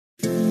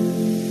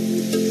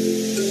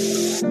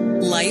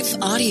Life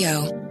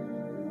Audio.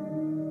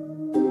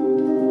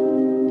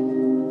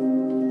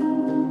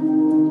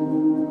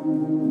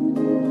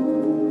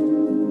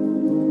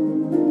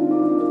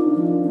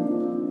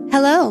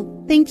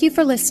 Hello, thank you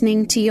for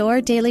listening to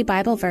Your Daily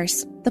Bible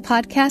Verse, the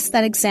podcast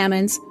that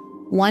examines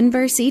one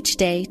verse each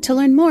day to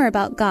learn more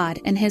about God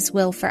and His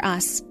will for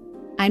us.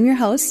 I'm your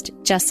host,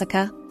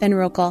 Jessica Van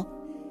Roekel,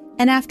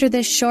 and after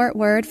this short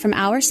word from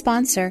our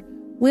sponsor,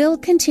 we'll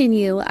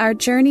continue our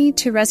Journey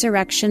to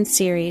Resurrection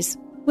series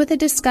with a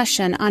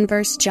discussion on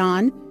verse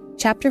John,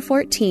 chapter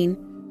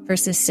 14,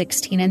 verses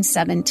 16 and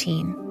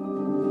 17.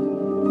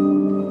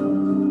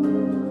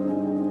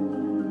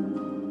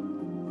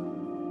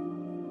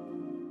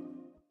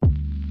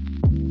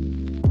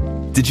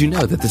 Did you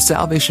know that the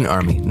Salvation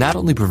Army not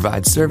only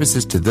provides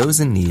services to those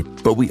in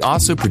need, but we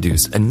also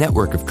produce a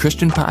network of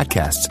Christian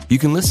podcasts you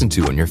can listen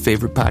to on your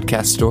favorite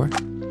podcast store?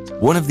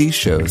 One of these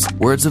shows,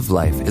 Words of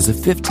Life, is a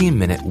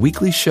 15-minute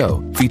weekly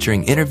show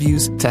featuring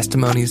interviews,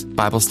 testimonies,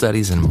 Bible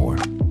studies, and more.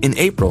 In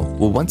April,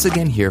 we'll once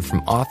again hear from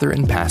author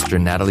and pastor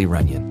Natalie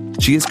Runyon.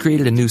 She has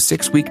created a new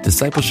 6-week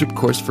discipleship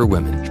course for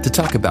women to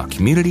talk about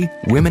community,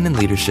 women in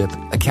leadership,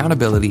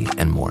 accountability,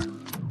 and more.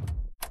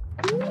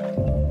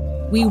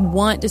 We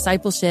want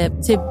discipleship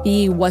to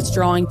be what's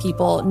drawing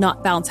people,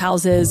 not bounce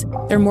houses.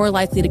 They're more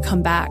likely to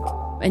come back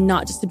and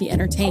not just to be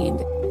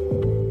entertained.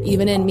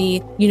 Even in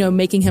me,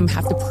 making him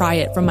have to pry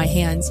it from my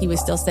hands, he was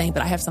still saying,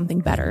 but I have something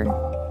better.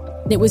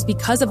 And it was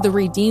because of the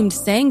redeemed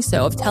saying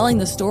so, of telling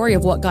the story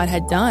of what God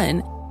had done.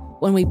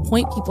 When we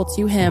point people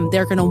to him,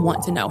 they're going to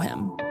want to know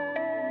him.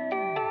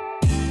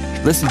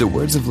 Listen to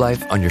Words of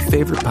Life on your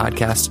favorite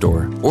podcast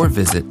store or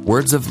visit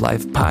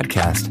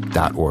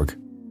wordsoflifepodcast.org.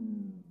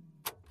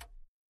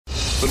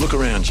 But look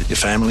around you. Your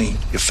family,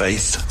 your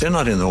faith, they're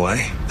not in the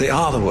way. They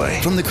are the way.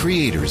 From the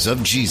creators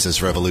of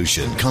Jesus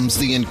Revolution comes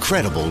the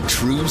incredible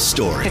true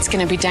story. It's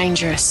going to be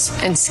dangerous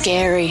and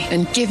scary,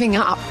 and giving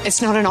up,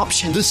 it's not an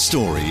option. The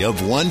story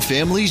of one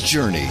family's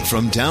journey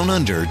from down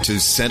under to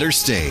center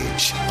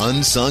stage.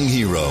 Unsung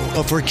Hero,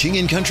 a For King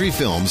and Country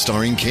film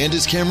starring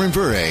Candace Cameron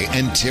Bure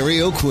and Terry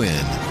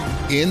O'Quinn.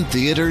 In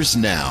theaters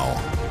now.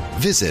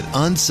 Visit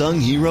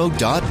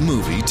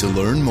unsunghero.movie to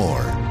learn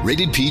more.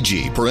 Rated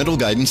PG. Parental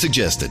guidance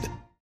suggested.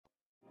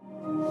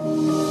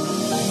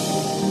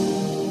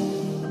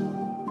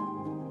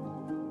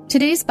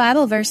 Today's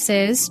Bible verse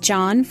is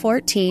John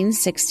 14,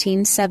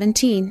 16,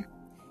 17.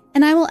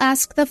 And I will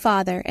ask the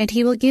Father, and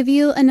he will give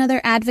you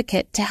another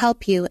advocate to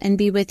help you and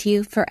be with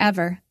you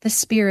forever, the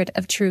Spirit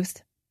of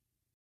truth.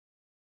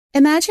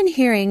 Imagine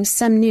hearing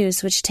some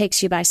news which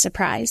takes you by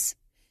surprise.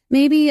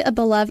 Maybe a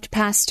beloved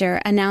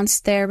pastor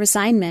announced their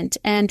resignment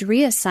and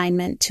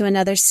reassignment to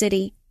another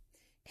city.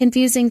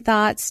 Confusing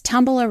thoughts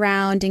tumble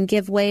around and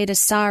give way to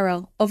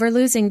sorrow over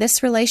losing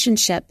this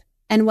relationship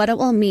and what it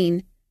will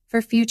mean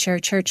for future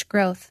church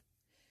growth.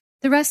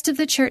 The rest of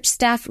the church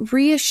staff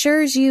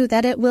reassures you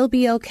that it will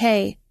be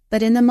okay,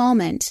 but in the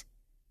moment,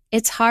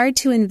 it's hard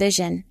to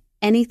envision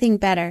anything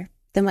better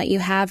than what you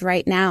have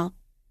right now,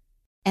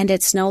 and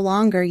it's no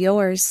longer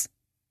yours.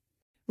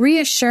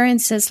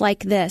 Reassurances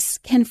like this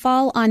can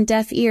fall on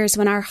deaf ears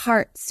when our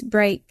hearts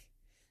break.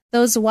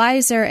 Those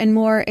wiser and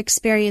more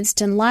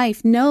experienced in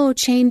life know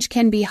change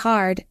can be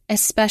hard,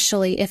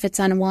 especially if it's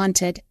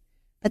unwanted,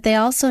 but they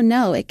also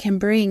know it can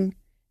bring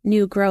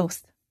new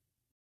growth.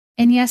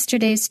 In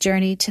yesterday's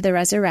Journey to the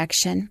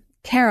Resurrection,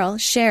 Carol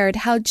shared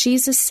how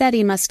Jesus said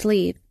he must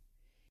leave.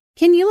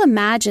 Can you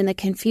imagine the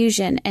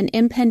confusion and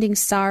impending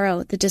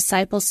sorrow the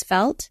disciples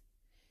felt?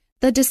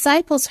 The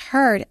disciples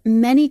heard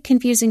many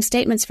confusing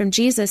statements from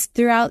Jesus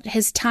throughout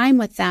his time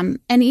with them,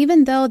 and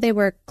even though they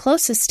were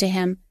closest to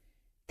him,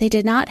 they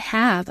did not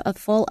have a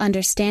full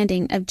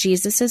understanding of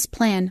Jesus'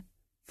 plan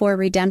for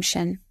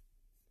redemption.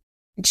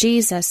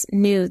 Jesus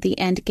knew the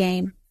end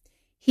game.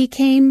 He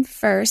came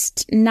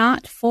first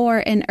not for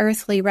an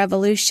earthly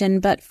revolution,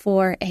 but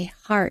for a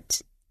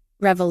heart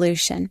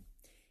revolution.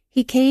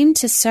 He came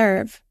to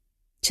serve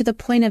to the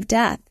point of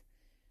death,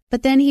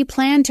 but then he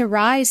planned to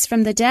rise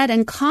from the dead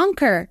and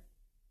conquer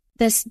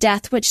this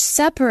death which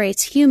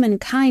separates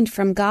humankind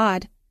from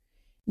God.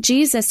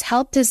 Jesus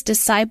helped his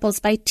disciples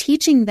by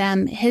teaching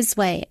them his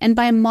way and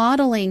by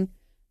modeling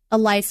a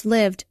life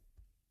lived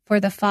for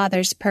the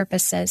Father's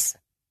purposes.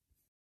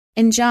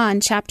 In John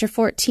chapter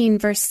 14,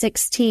 verse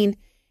 16,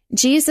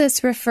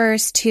 Jesus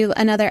refers to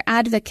another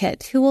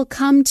advocate who will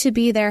come to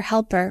be their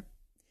helper.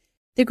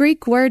 The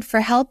Greek word for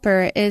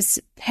helper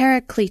is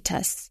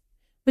parakletos,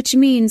 which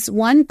means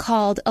one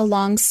called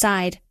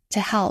alongside to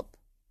help.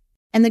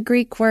 And the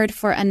Greek word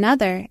for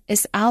another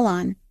is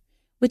alon,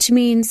 which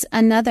means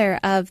another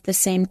of the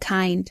same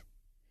kind.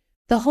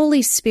 The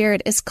Holy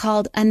Spirit is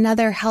called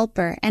another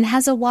helper and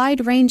has a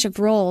wide range of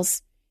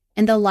roles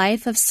in the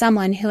life of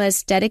someone who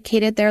has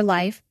dedicated their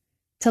life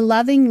to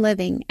loving,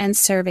 living, and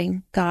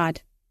serving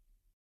God.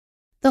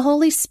 The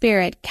Holy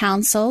Spirit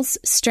counsels,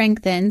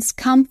 strengthens,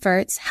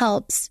 comforts,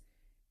 helps,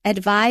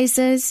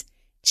 advises,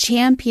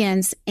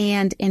 champions,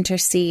 and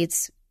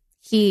intercedes.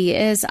 He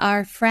is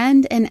our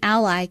friend and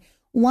ally,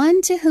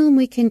 one to whom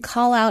we can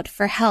call out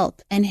for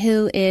help and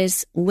who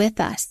is with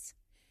us.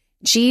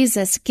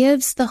 Jesus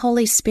gives the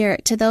Holy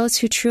Spirit to those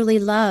who truly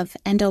love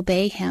and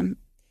obey him.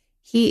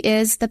 He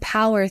is the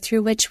power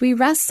through which we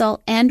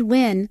wrestle and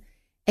win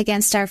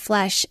against our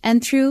flesh,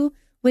 and through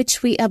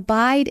which we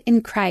abide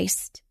in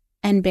Christ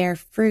and bear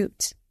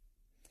fruit.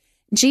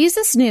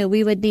 Jesus knew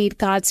we would need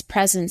God's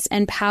presence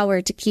and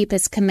power to keep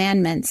his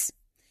commandments.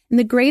 And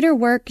the greater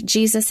work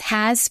Jesus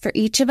has for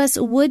each of us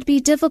would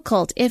be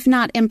difficult, if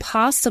not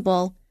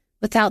impossible,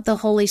 without the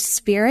Holy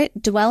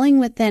Spirit dwelling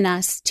within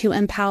us to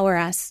empower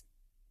us.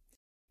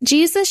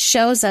 Jesus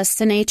shows us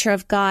the nature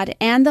of God,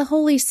 and the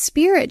Holy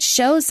Spirit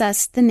shows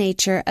us the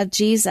nature of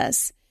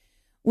Jesus.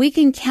 We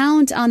can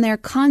count on their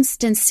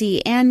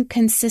constancy and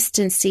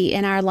consistency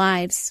in our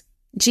lives.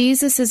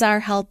 Jesus is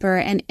our helper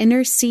and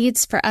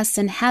intercedes for us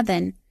in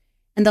heaven,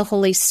 and the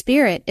Holy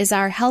Spirit is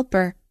our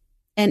helper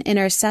and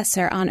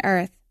intercessor on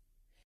earth.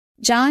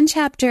 John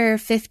chapter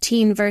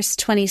 15, verse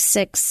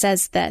 26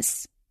 says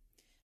this,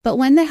 "But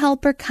when the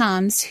Helper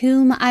comes,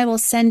 whom I will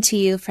send to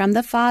you from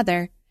the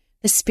Father,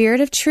 the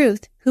Spirit of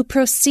truth, who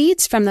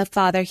proceeds from the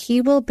Father,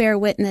 he will bear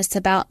witness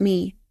about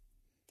me."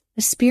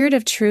 The Spirit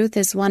of truth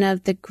is one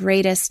of the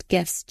greatest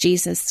gifts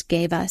Jesus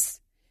gave us,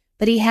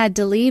 but he had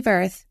to leave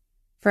earth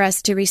for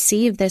us to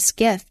receive this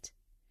gift.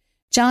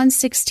 John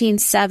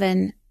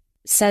 16:7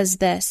 says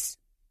this,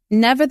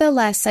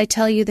 "Nevertheless, I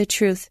tell you the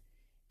truth.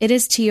 It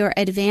is to your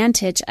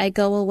advantage I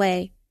go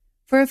away.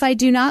 For if I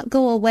do not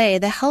go away,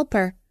 the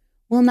Helper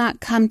will not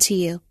come to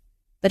you.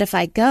 But if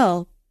I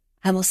go,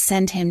 I will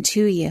send him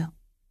to you."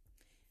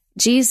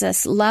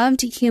 Jesus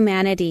loved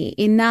humanity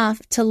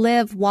enough to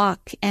live,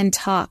 walk, and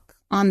talk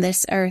on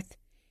this earth.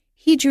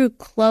 He drew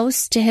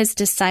close to his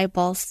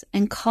disciples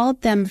and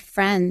called them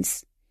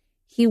friends.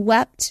 He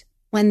wept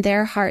when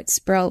their hearts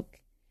broke,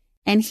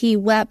 and he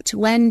wept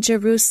when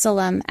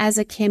Jerusalem as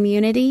a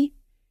community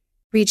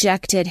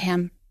rejected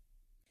him.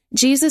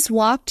 Jesus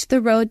walked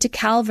the road to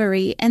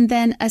Calvary and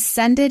then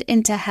ascended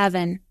into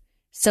heaven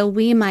so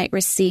we might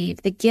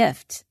receive the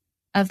gift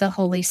of the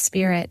Holy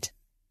Spirit.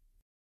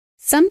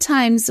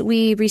 Sometimes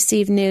we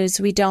receive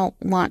news we don't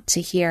want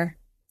to hear.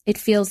 It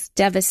feels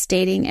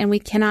devastating, and we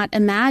cannot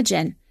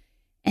imagine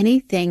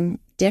anything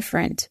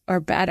different or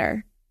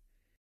better.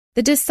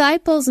 The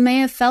disciples may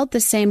have felt the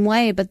same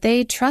way, but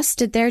they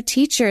trusted their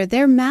teacher,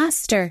 their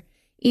master,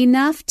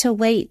 enough to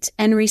wait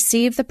and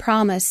receive the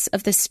promise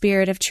of the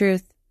Spirit of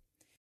truth.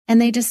 And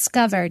they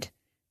discovered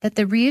that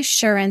the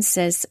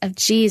reassurances of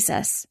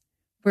Jesus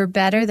were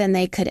better than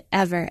they could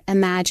ever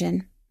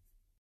imagine.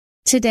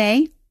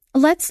 Today,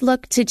 let's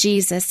look to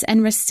Jesus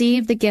and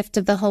receive the gift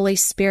of the Holy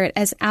Spirit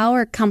as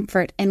our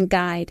comfort and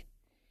guide.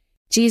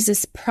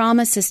 Jesus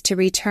promises to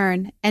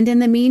return, and in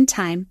the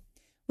meantime,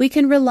 we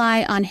can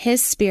rely on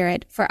his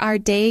Spirit for our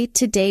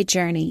day-to-day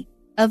journey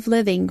of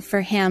living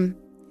for him.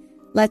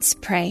 Let's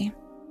pray.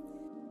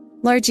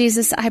 Lord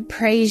Jesus, I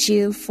praise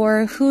you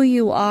for who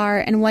you are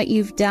and what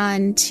you've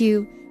done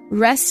to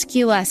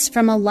rescue us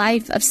from a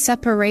life of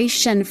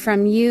separation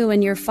from you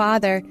and your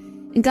Father.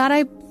 And God,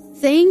 I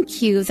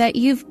thank you that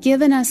you've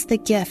given us the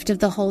gift of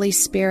the Holy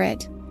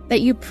Spirit,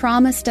 that you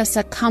promised us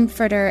a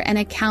comforter and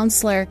a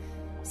counselor,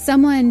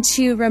 someone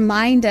to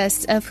remind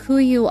us of who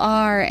you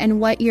are and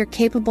what you're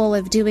capable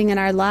of doing in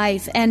our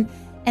life, and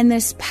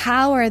this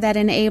power that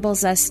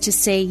enables us to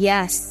say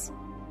yes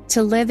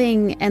to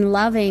living and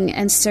loving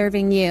and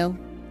serving you.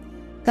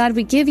 God,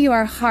 we give you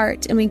our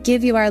heart and we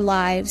give you our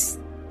lives,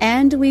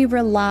 and we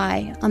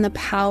rely on the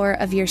power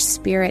of your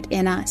Spirit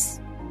in us.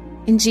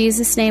 In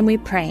Jesus' name we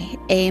pray,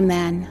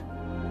 amen.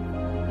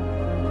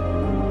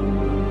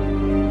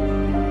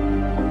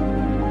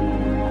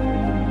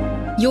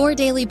 Your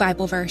Daily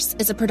Bible Verse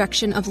is a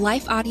production of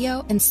Life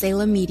Audio and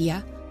Salem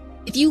Media.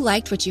 If you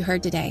liked what you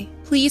heard today,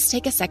 please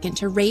take a second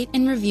to rate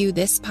and review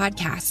this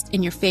podcast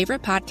in your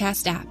favorite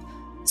podcast app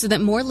so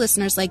that more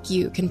listeners like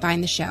you can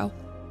find the show.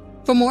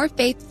 For more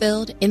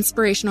faith-filled,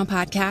 inspirational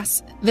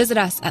podcasts, visit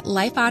us at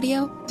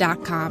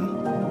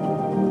lifeaudio.com.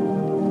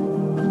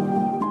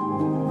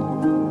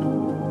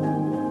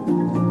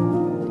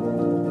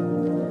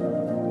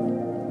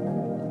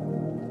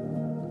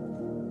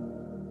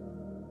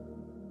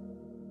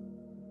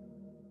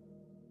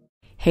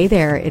 Hey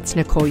there, it's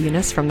Nicole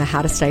Eunice from the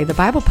How to Study the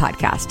Bible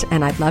podcast,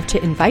 and I'd love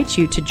to invite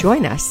you to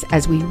join us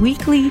as we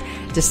weekly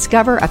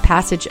discover a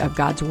passage of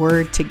God's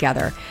Word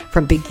together.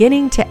 From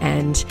beginning to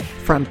end,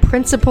 from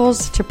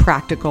principles to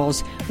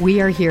practicals, we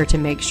are here to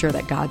make sure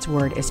that God's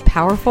Word is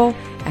powerful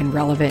and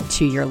relevant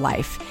to your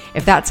life.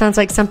 If that sounds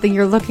like something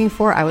you're looking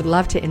for, I would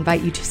love to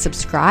invite you to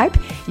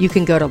subscribe. You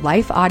can go to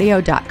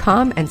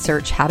lifeaudio.com and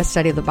search How to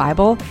Study the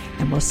Bible,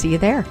 and we'll see you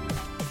there.